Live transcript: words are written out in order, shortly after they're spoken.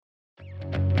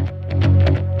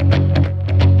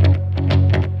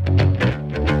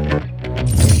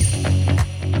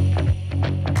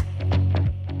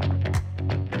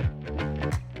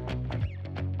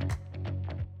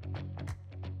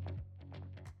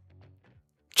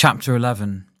Chapter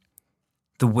 11.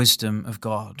 The Wisdom of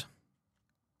God.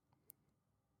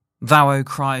 Thou, O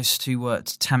Christ, who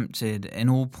wert tempted in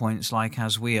all points like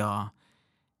as we are,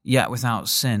 yet without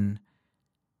sin,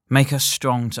 make us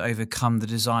strong to overcome the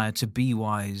desire to be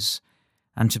wise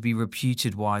and to be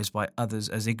reputed wise by others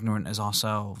as ignorant as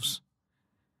ourselves.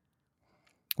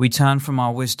 We turn from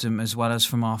our wisdom as well as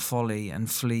from our folly and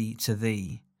flee to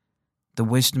Thee, the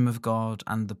wisdom of God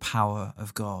and the power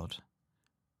of God.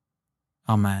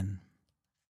 Amen.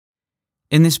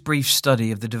 In this brief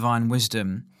study of the divine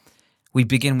wisdom, we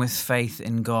begin with faith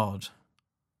in God.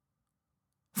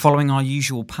 Following our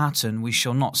usual pattern, we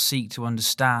shall not seek to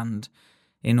understand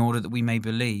in order that we may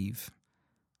believe,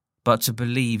 but to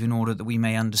believe in order that we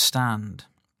may understand.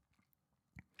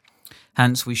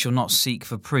 Hence, we shall not seek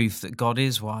for proof that God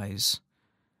is wise.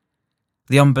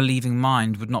 The unbelieving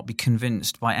mind would not be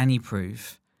convinced by any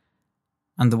proof,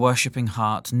 and the worshipping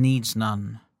heart needs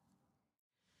none.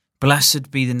 Blessed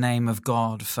be the name of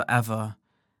God for ever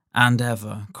and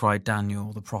ever, cried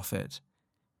Daniel the prophet.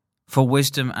 For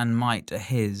wisdom and might are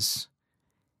his.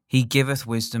 He giveth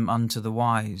wisdom unto the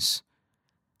wise,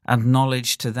 and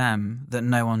knowledge to them that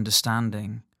know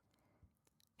understanding.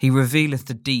 He revealeth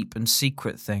the deep and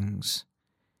secret things.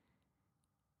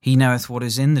 He knoweth what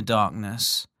is in the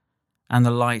darkness, and the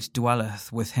light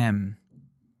dwelleth with him.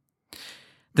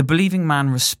 The believing man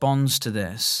responds to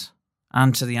this,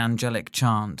 and to the angelic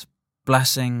chant,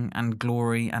 blessing and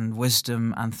glory and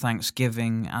wisdom and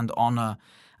thanksgiving and honour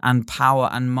and power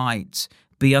and might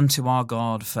be unto our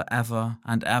God for ever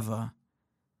and ever.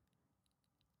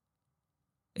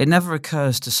 It never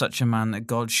occurs to such a man that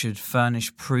God should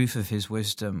furnish proof of his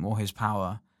wisdom or his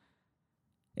power.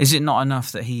 Is it not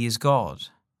enough that he is God?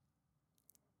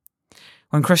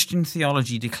 When Christian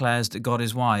theology declares that God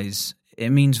is wise, it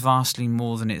means vastly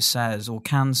more than it says or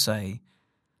can say,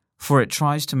 for it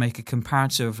tries to make a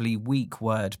comparatively weak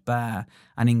word bear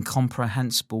an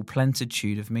incomprehensible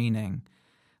plentitude of meaning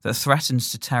that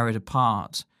threatens to tear it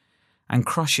apart and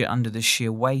crush it under the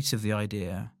sheer weight of the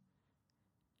idea.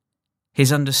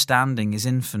 His understanding is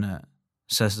infinite,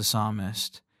 says the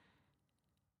psalmist.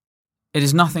 It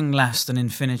is nothing less than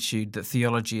infinitude that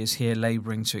theology is here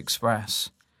labouring to express.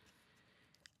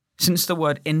 Since the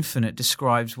word infinite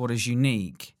describes what is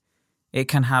unique, it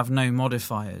can have no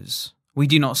modifiers. We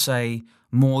do not say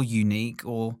more unique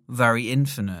or very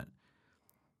infinite.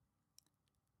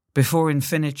 Before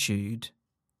infinitude,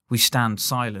 we stand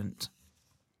silent.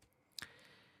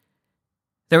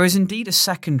 There is indeed a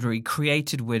secondary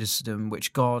created wisdom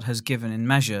which God has given in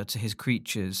measure to his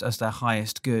creatures as their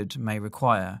highest good may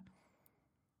require.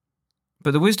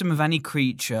 But the wisdom of any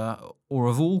creature, or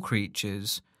of all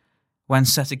creatures, when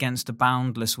set against the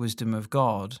boundless wisdom of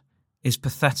God, is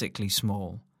pathetically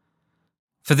small.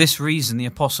 For this reason, the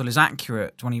apostle is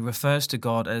accurate when he refers to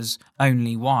God as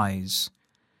only wise.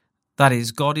 That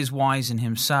is, God is wise in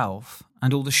himself,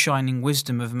 and all the shining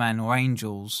wisdom of men or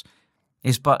angels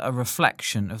is but a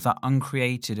reflection of that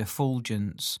uncreated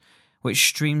effulgence which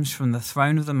streams from the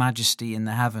throne of the majesty in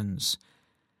the heavens.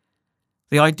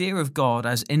 The idea of God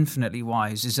as infinitely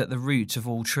wise is at the root of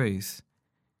all truth.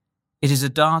 It is a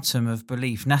datum of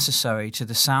belief necessary to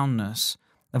the soundness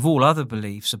of all other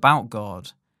beliefs about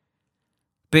God.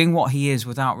 Being what he is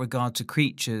without regard to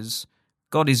creatures,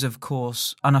 God is, of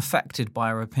course, unaffected by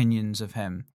our opinions of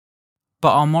him.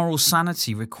 But our moral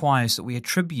sanity requires that we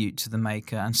attribute to the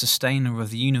Maker and Sustainer of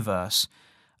the universe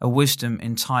a wisdom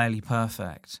entirely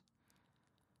perfect.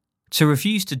 To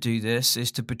refuse to do this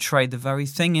is to betray the very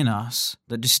thing in us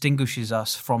that distinguishes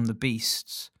us from the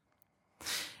beasts.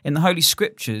 In the Holy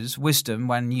Scriptures, wisdom,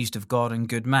 when used of God and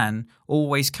good men,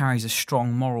 always carries a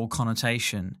strong moral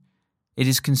connotation. It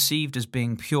is conceived as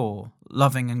being pure,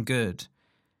 loving and good.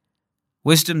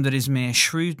 Wisdom that is mere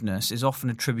shrewdness is often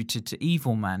attributed to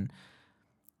evil men,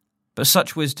 but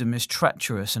such wisdom is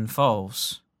treacherous and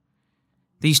false.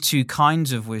 These two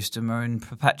kinds of wisdom are in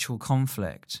perpetual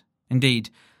conflict. Indeed,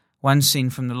 when seen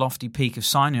from the lofty peak of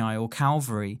Sinai or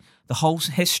Calvary, the whole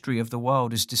history of the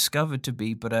world is discovered to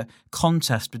be but a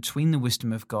contest between the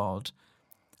wisdom of God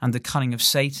and the cunning of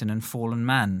Satan and fallen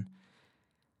men.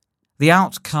 The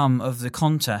outcome of the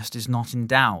contest is not in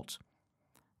doubt.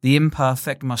 The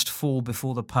imperfect must fall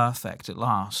before the perfect at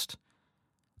last.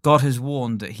 God has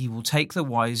warned that he will take the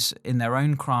wise in their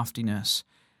own craftiness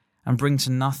and bring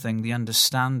to nothing the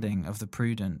understanding of the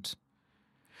prudent.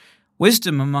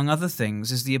 Wisdom, among other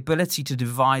things, is the ability to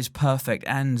devise perfect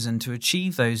ends and to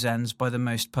achieve those ends by the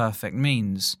most perfect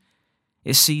means.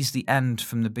 It sees the end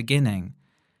from the beginning,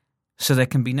 so there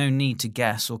can be no need to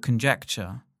guess or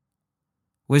conjecture.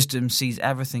 Wisdom sees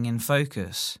everything in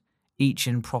focus, each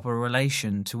in proper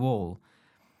relation to all,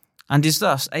 and is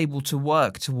thus able to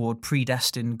work toward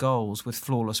predestined goals with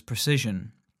flawless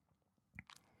precision.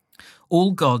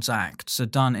 All God's acts are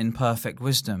done in perfect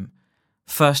wisdom,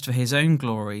 first for his own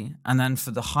glory, and then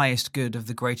for the highest good of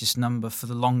the greatest number for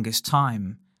the longest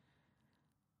time.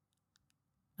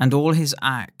 And all his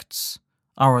acts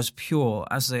are as pure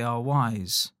as they are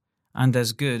wise, and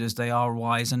as good as they are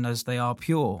wise and as they are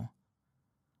pure.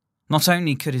 Not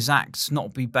only could his acts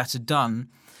not be better done,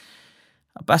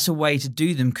 a better way to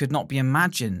do them could not be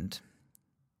imagined.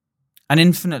 An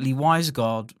infinitely wise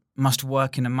God must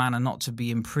work in a manner not to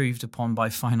be improved upon by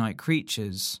finite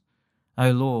creatures.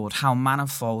 O Lord, how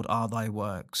manifold are thy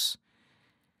works!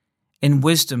 In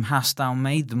wisdom hast thou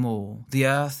made them all. The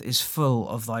earth is full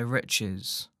of thy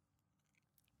riches.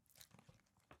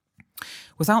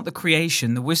 Without the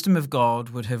creation, the wisdom of God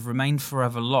would have remained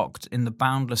forever locked in the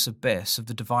boundless abyss of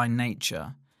the divine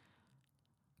nature.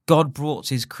 God brought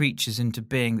his creatures into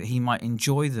being that he might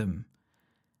enjoy them,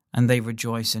 and they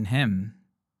rejoice in him.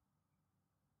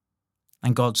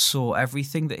 And God saw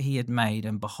everything that he had made,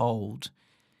 and behold,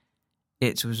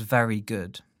 it was very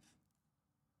good.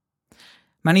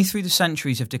 Many through the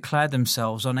centuries have declared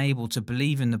themselves unable to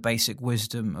believe in the basic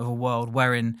wisdom of a world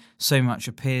wherein so much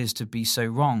appears to be so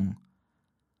wrong.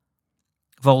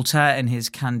 Voltaire, in his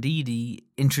Candide,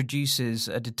 introduces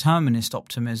a determinist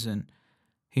optimism,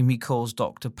 whom he calls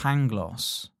Dr.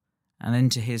 Pangloss, and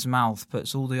into his mouth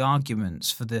puts all the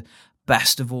arguments for the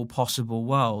best of all possible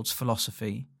worlds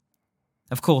philosophy.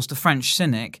 Of course, the French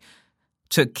cynic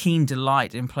took keen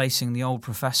delight in placing the old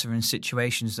professor in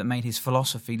situations that made his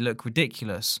philosophy look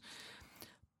ridiculous.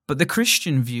 But the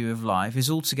Christian view of life is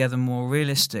altogether more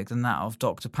realistic than that of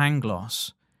Dr.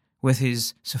 Pangloss, with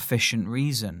his sufficient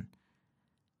reason.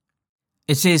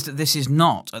 It is that this is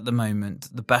not, at the moment,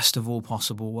 the best of all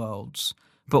possible worlds,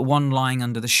 but one lying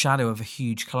under the shadow of a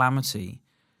huge calamity,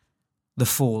 the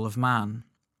fall of man.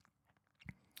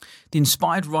 The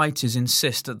inspired writers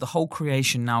insist that the whole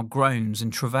creation now groans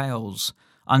and travails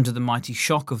under the mighty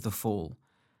shock of the fall.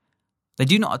 They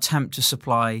do not attempt to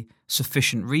supply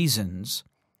sufficient reasons.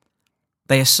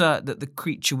 They assert that the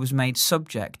creature was made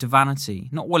subject to vanity,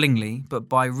 not willingly, but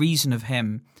by reason of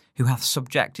him who hath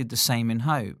subjected the same in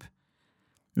hope.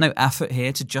 No effort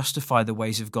here to justify the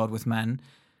ways of God with men,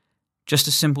 just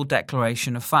a simple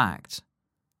declaration of fact.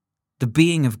 The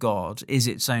being of God is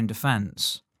its own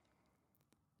defence.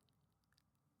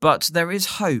 But there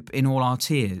is hope in all our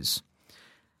tears.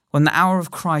 When the hour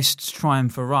of Christ's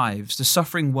triumph arrives, the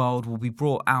suffering world will be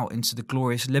brought out into the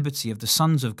glorious liberty of the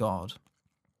sons of God.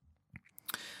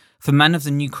 For men of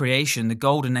the new creation, the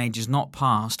golden age is not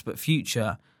past, but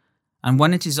future, and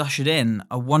when it is ushered in,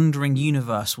 a wondering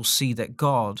universe will see that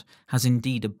God has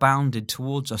indeed abounded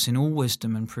towards us in all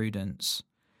wisdom and prudence.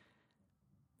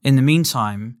 In the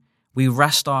meantime, we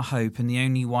rest our hope in the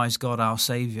only wise God, our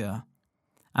Saviour,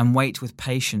 and wait with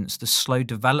patience the slow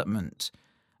development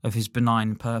of his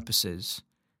benign purposes.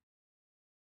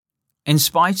 In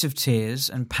spite of tears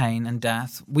and pain and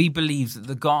death, we believe that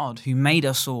the God who made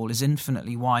us all is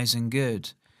infinitely wise and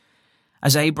good.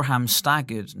 As Abraham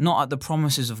staggered, not at the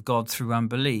promises of God through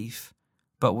unbelief,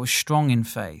 but was strong in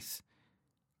faith,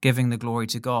 giving the glory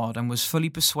to God, and was fully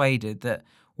persuaded that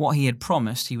what he had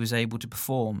promised he was able to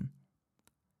perform.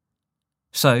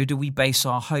 So do we base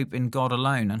our hope in God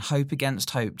alone, and hope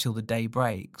against hope till the day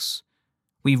breaks.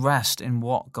 We rest in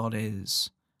what God is.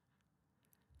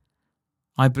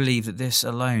 I believe that this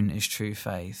alone is true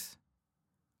faith.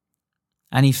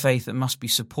 Any faith that must be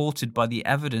supported by the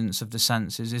evidence of the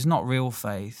senses is not real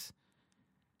faith.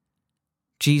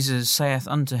 Jesus saith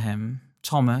unto him,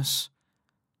 Thomas,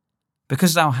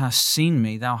 because thou hast seen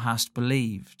me, thou hast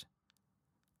believed.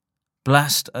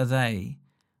 Blessed are they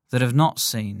that have not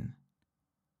seen,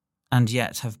 and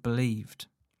yet have believed.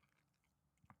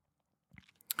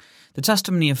 The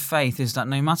testimony of faith is that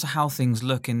no matter how things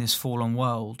look in this fallen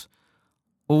world,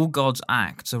 all God's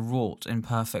acts are wrought in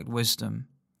perfect wisdom.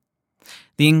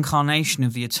 The incarnation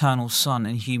of the eternal Son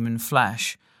in human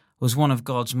flesh was one of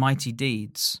God's mighty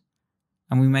deeds,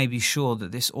 and we may be sure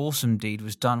that this awesome deed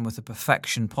was done with a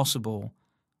perfection possible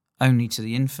only to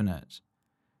the infinite.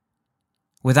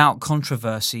 Without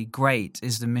controversy, great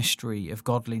is the mystery of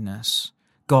godliness.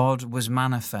 God was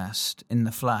manifest in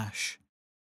the flesh.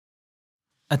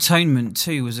 Atonement,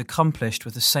 too, was accomplished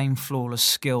with the same flawless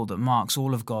skill that marks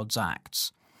all of God's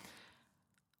acts.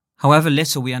 However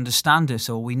little we understand it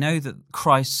all, we know that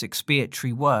Christ's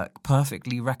expiatory work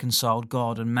perfectly reconciled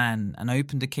God and men and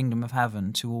opened the kingdom of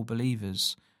heaven to all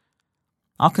believers.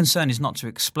 Our concern is not to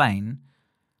explain,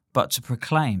 but to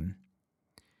proclaim.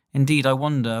 Indeed, I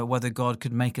wonder whether God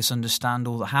could make us understand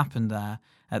all that happened there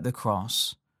at the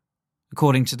cross,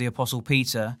 According to the Apostle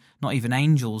Peter, not even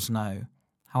angels know,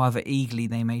 however eagerly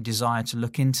they may desire to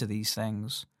look into these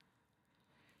things.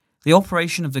 The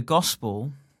operation of the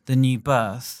gospel, the new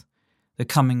birth, the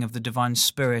coming of the divine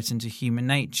spirit into human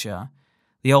nature,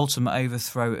 the ultimate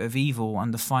overthrow of evil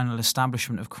and the final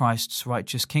establishment of Christ's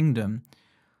righteous kingdom,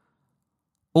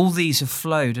 all these have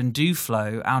flowed and do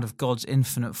flow out of God's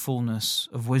infinite fullness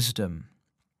of wisdom.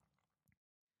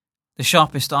 The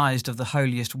sharpest eyes of the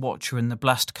holiest watcher in the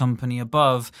blessed company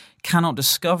above cannot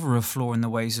discover a flaw in the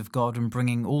ways of God in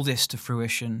bringing all this to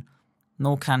fruition,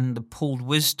 nor can the pooled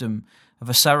wisdom of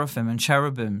a seraphim and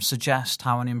cherubim suggest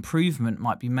how an improvement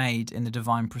might be made in the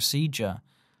divine procedure.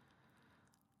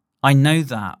 I know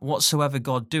that whatsoever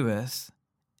God doeth,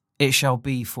 it shall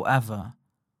be forever.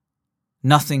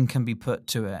 Nothing can be put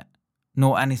to it,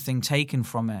 nor anything taken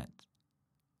from it.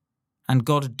 And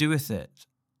God doeth it,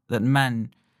 that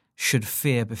men should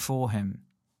fear before him.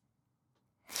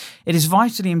 It is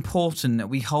vitally important that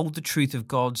we hold the truth of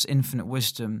God's infinite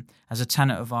wisdom as a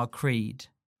tenet of our creed.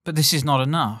 But this is not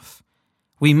enough.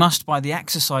 We must, by the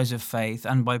exercise of faith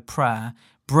and by prayer,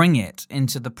 bring it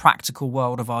into the practical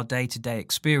world of our day-to-day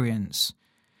experience.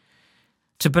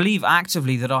 To believe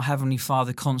actively that our Heavenly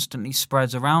Father constantly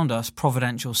spreads around us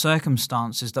providential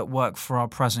circumstances that work for our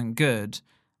present good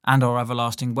and our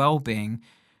everlasting well-being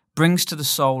brings to the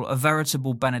soul a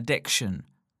veritable benediction.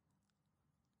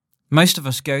 Most of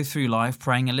us go through life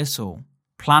praying a little,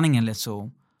 planning a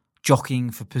little,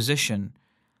 jockeying for position,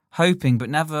 hoping but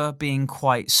never being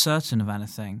quite certain of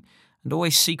anything, and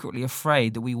always secretly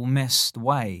afraid that we will miss the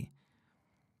way.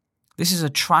 This is a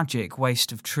tragic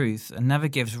waste of truth and never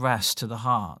gives rest to the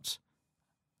heart.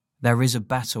 There is a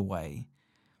better way.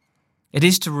 It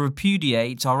is to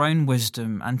repudiate our own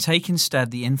wisdom and take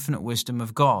instead the infinite wisdom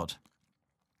of God.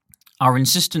 Our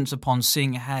insistence upon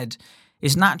seeing ahead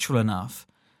is natural enough,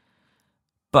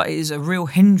 but it is a real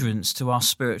hindrance to our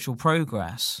spiritual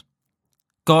progress.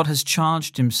 God has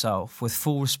charged himself with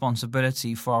full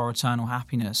responsibility for our eternal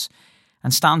happiness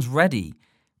and stands ready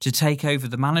to take over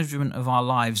the management of our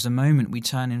lives the moment we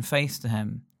turn in faith to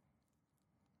him.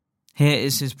 Here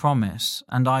is his promise,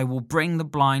 and I will bring the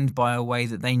blind by a way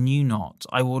that they knew not.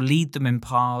 I will lead them in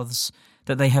paths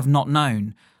that they have not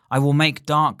known. I will make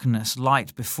darkness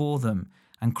light before them,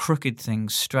 and crooked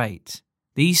things straight.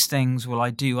 These things will I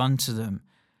do unto them,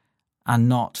 and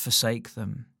not forsake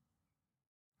them.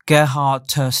 Gerhard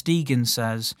Tersteegen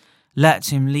says,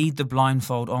 "Let him lead the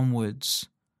blindfold onwards.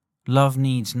 Love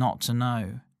needs not to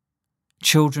know.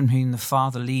 Children whom the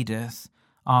Father leadeth,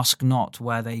 ask not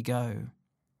where they go.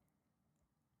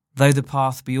 Though the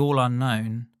path be all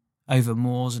unknown, over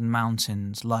moors and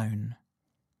mountains lone."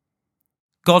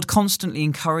 God constantly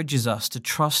encourages us to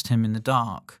trust him in the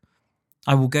dark.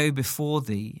 I will go before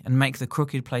thee and make the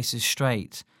crooked places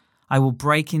straight. I will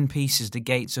break in pieces the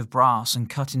gates of brass and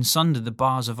cut in sunder the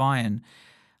bars of iron.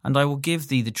 And I will give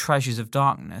thee the treasures of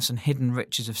darkness and hidden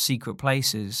riches of secret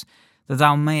places, that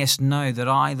thou mayest know that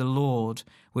I, the Lord,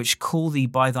 which call thee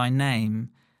by thy name,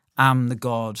 am the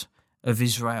God of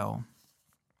Israel.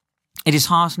 It is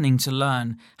heartening to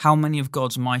learn how many of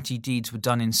God's mighty deeds were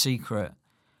done in secret,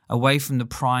 away from the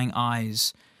prying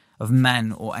eyes of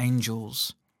men or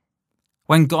angels.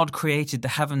 When God created the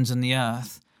heavens and the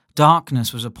earth,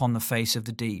 darkness was upon the face of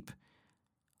the deep.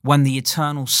 When the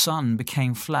eternal Son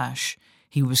became flesh,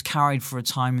 he was carried for a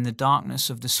time in the darkness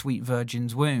of the sweet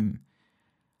Virgin's womb.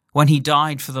 When he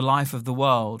died for the life of the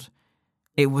world,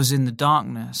 it was in the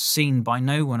darkness, seen by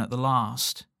no one at the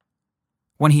last.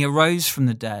 When he arose from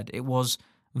the dead, it was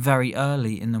very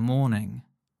early in the morning.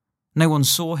 No one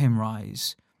saw him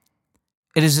rise.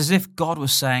 It is as if God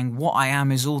was saying, "What I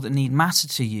am is all that need matter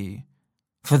to you,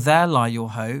 for there lie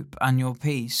your hope and your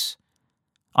peace.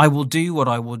 I will do what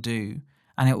I will do,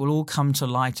 and it will all come to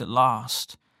light at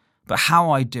last. But how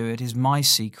I do it is my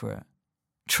secret.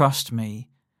 Trust me,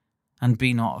 and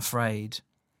be not afraid."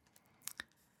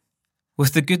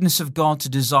 With the goodness of God to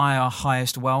desire our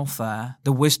highest welfare,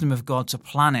 the wisdom of God to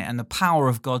plan it, and the power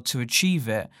of God to achieve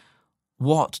it,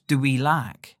 what do we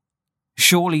lack?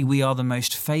 Surely we are the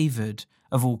most favoured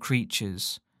of all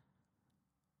creatures.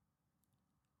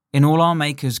 In all our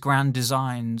Maker's grand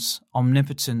designs,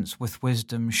 omnipotence with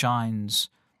wisdom shines.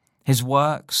 His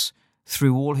works,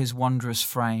 through all his wondrous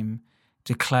frame,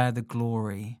 declare the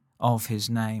glory of his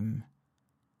name.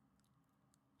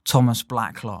 Thomas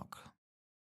Blacklock.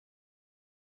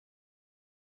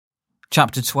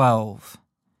 Chapter 12.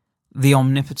 The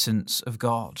Omnipotence of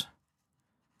God.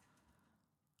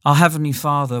 Our Heavenly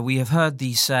Father, we have heard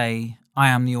thee say, "I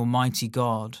am the Almighty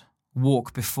God.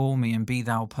 Walk before me and be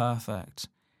thou perfect."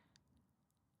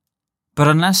 But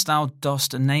unless thou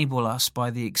dost enable us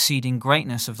by the exceeding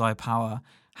greatness of thy power,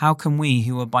 how can we,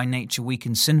 who are by nature weak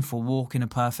and sinful, walk in a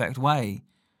perfect way?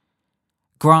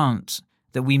 Grant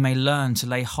that we may learn to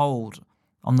lay hold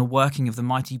on the working of the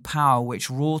mighty power which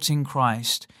wrought in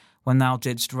Christ when thou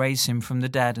didst raise him from the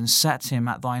dead and set him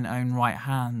at thine own right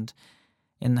hand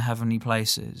in the heavenly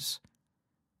places.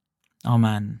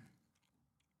 Amen.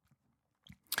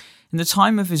 In the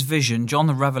time of his vision, John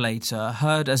the Revelator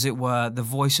heard, as it were, the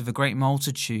voice of a great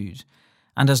multitude,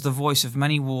 and as the voice of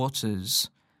many waters,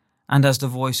 and as the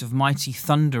voice of mighty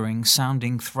thundering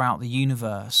sounding throughout the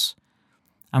universe.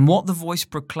 And what the voice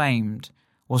proclaimed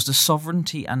was the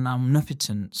sovereignty and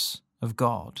omnipotence of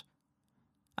God.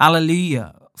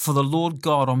 Alleluia, for the Lord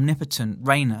God omnipotent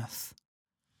reigneth.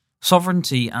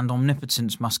 Sovereignty and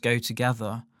omnipotence must go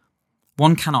together.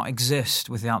 One cannot exist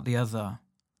without the other.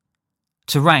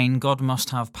 To reign, God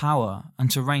must have power,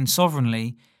 and to reign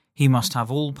sovereignly, he must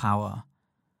have all power.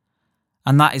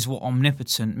 And that is what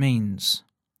omnipotent means,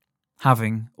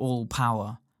 having all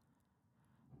power.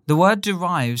 The word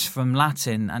derives from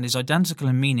Latin and is identical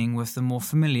in meaning with the more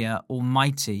familiar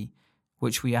almighty,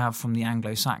 which we have from the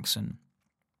Anglo-Saxon.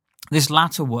 This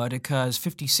latter word occurs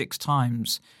 56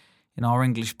 times in our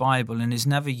English Bible and is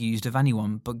never used of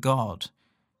anyone but God.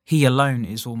 He alone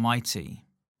is almighty.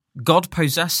 God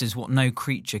possesses what no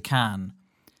creature can,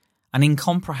 an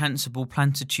incomprehensible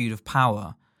plenitude of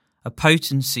power, a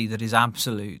potency that is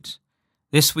absolute.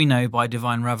 This we know by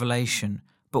divine revelation,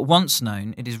 but once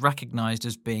known, it is recognized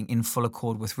as being in full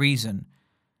accord with reason.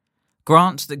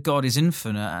 Grant that God is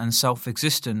infinite and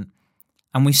self-existent,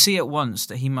 and we see at once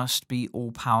that he must be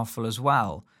all-powerful as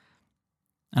well,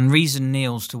 and reason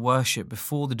kneels to worship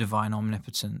before the divine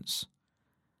omnipotence.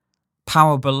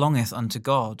 Power belongeth unto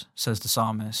God, says the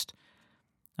psalmist,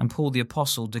 and Paul the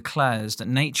Apostle declares that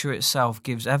nature itself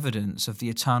gives evidence of the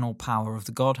eternal power of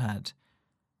the Godhead,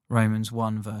 Romans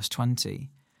 1 verse 20.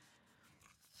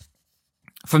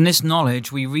 From this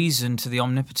knowledge we reason to the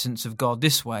omnipotence of God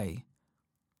this way: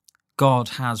 God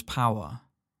has power.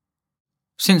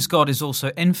 Since God is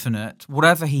also infinite,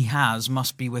 whatever he has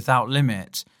must be without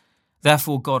limit.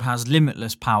 Therefore God has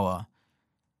limitless power.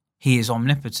 He is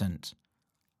omnipotent.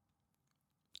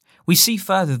 We see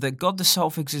further that God, the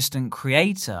self-existent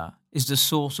creator, is the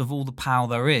source of all the power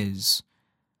there is.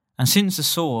 And since the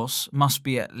source must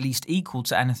be at least equal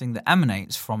to anything that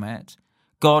emanates from it,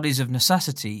 God is of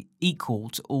necessity equal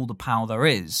to all the power there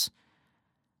is.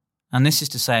 And this is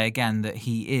to say again that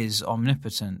he is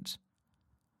omnipotent.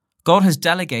 God has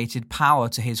delegated power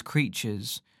to his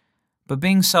creatures, but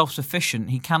being self-sufficient,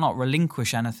 he cannot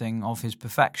relinquish anything of his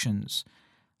perfections.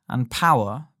 And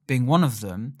power, being one of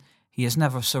them, he has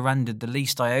never surrendered the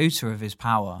least iota of his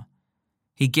power.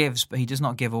 He gives, but he does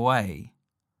not give away.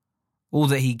 All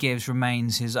that he gives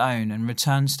remains his own and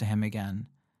returns to him again.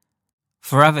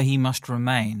 Forever he must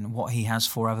remain what he has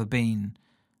forever been,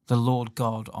 the Lord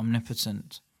God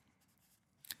omnipotent.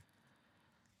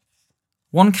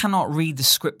 One cannot read the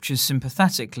scriptures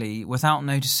sympathetically without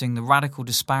noticing the radical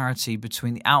disparity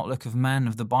between the outlook of men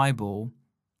of the Bible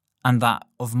and that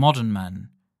of modern men.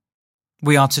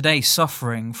 We are today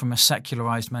suffering from a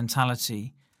secularized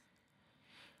mentality.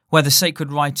 Where the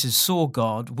sacred writers saw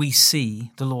God, we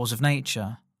see the laws of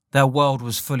nature. Their world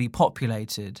was fully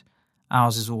populated.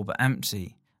 Ours is all but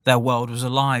empty. Their world was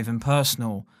alive and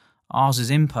personal. Ours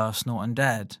is impersonal and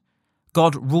dead.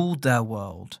 God ruled their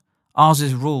world. Ours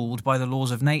is ruled by the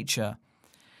laws of nature.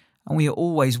 And we are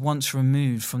always once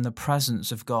removed from the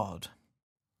presence of God.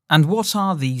 And what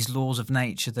are these laws of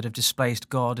nature that have displaced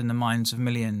God in the minds of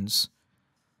millions?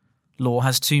 Law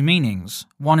has two meanings.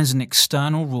 One is an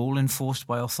external rule enforced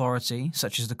by authority,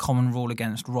 such as the common rule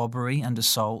against robbery and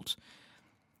assault.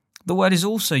 The word is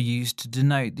also used to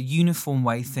denote the uniform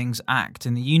way things act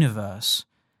in the universe,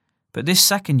 but this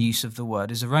second use of the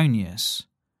word is erroneous.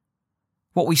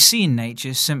 What we see in nature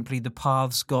is simply the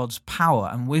paths God's power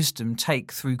and wisdom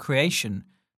take through creation.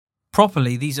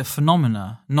 Properly, these are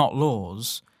phenomena, not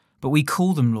laws, but we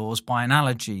call them laws by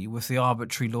analogy with the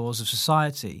arbitrary laws of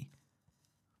society.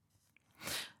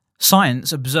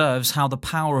 Science observes how the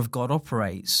power of God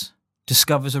operates,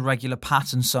 discovers a regular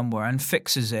pattern somewhere and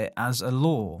fixes it as a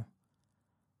law.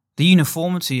 The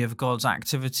uniformity of God's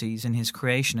activities in his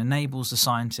creation enables the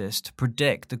scientist to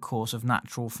predict the course of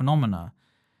natural phenomena.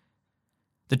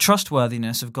 The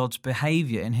trustworthiness of God's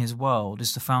behaviour in his world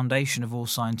is the foundation of all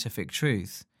scientific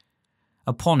truth.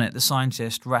 Upon it the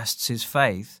scientist rests his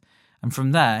faith, and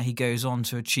from there he goes on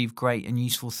to achieve great and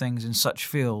useful things in such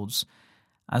fields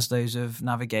as those of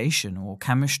navigation or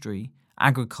chemistry,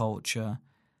 agriculture,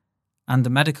 and the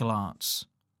medical arts.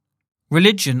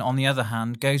 Religion, on the other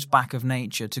hand, goes back of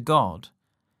nature to God.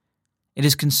 It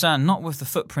is concerned not with the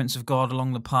footprints of God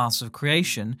along the paths of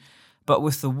creation, but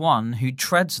with the one who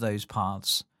treads those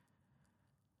paths.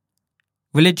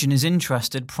 Religion is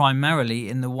interested primarily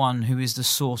in the one who is the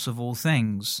source of all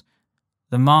things,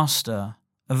 the master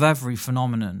of every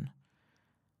phenomenon.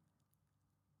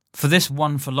 For this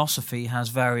one philosophy has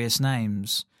various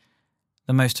names,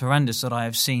 the most horrendous that I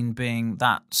have seen being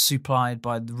that supplied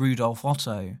by Rudolf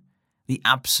Otto, the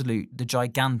absolute, the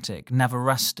gigantic,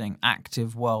 never-resting,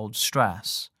 active world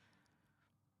stress.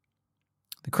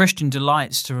 The Christian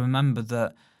delights to remember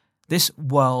that this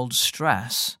world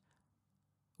stress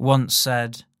once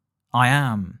said, "I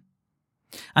am,"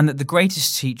 and that the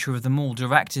greatest teacher of them all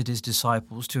directed his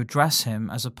disciples to address him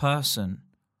as a person.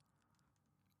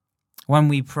 When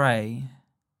we pray,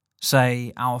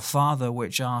 say, "Our Father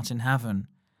which art in heaven,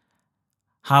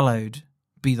 hallowed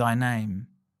be thy name."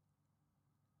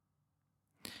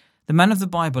 The men of the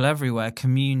Bible everywhere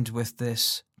communed with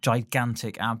this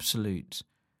gigantic absolute,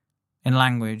 in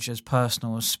language as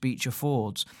personal as speech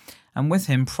affords, and with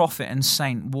him prophet and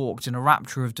saint walked in a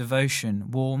rapture of devotion,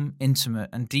 warm, intimate,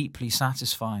 and deeply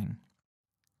satisfying.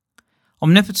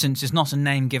 Omnipotence is not a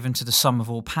name given to the sum of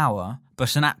all power,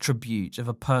 but an attribute of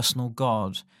a personal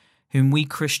God, whom we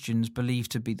Christians believe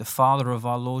to be the Father of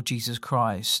our Lord Jesus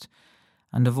Christ,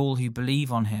 and of all who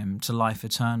believe on him to life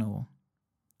eternal.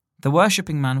 The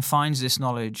worshipping man finds this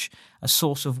knowledge a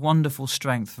source of wonderful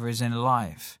strength for his inner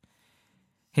life.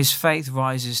 His faith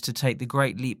rises to take the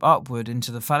great leap upward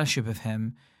into the fellowship of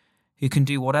him who can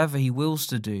do whatever he wills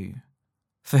to do,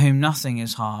 for whom nothing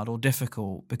is hard or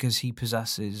difficult because he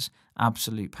possesses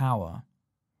absolute power.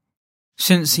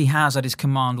 Since he has at his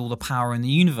command all the power in the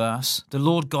universe, the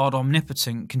Lord God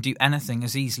omnipotent can do anything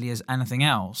as easily as anything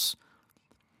else.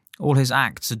 All his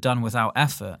acts are done without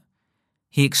effort.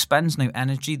 He expends no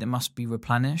energy that must be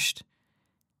replenished.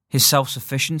 His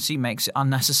self-sufficiency makes it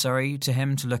unnecessary to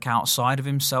him to look outside of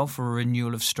himself for a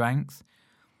renewal of strength.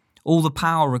 All the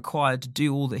power required to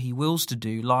do all that he wills to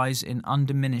do lies in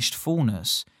undiminished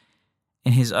fullness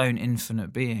in his own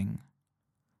infinite being.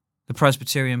 The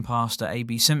Presbyterian pastor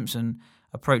A.B. Simpson,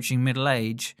 approaching middle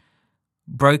age,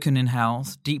 broken in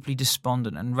health, deeply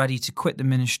despondent and ready to quit the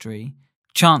ministry,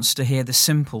 chanced to hear the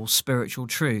simple spiritual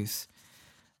truth: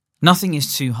 nothing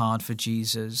is too hard for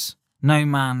Jesus. No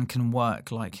man can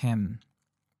work like him.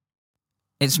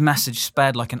 Its message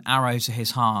sped like an arrow to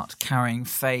his heart, carrying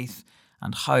faith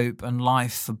and hope and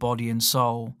life for body and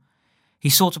soul. He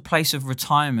sought a place of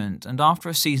retirement, and after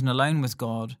a season alone with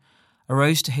God,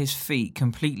 arose to his feet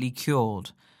completely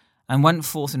cured, and went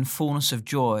forth in fullness of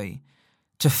joy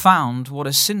to found what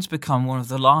has since become one of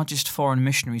the largest foreign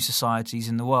missionary societies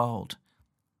in the world.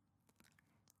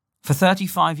 For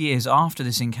 35 years after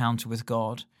this encounter with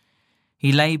God,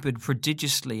 he laboured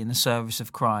prodigiously in the service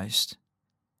of Christ.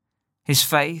 His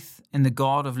faith in the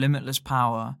God of limitless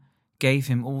power gave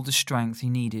him all the strength he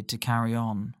needed to carry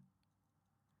on.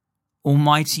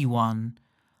 Almighty One,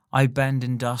 I bend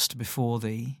in dust before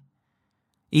thee.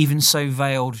 Even so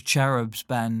veiled cherubs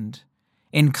bend.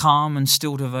 In calm and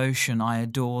still devotion I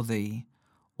adore thee,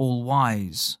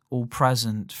 all-wise,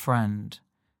 all-present friend.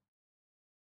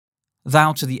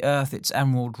 Thou to the earth its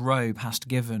emerald robe hast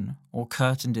given, or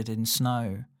curtained it in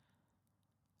snow,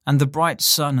 and the bright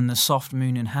sun and the soft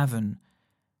moon in heaven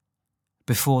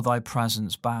before thy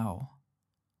presence bow.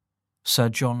 Sir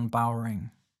John Bowring.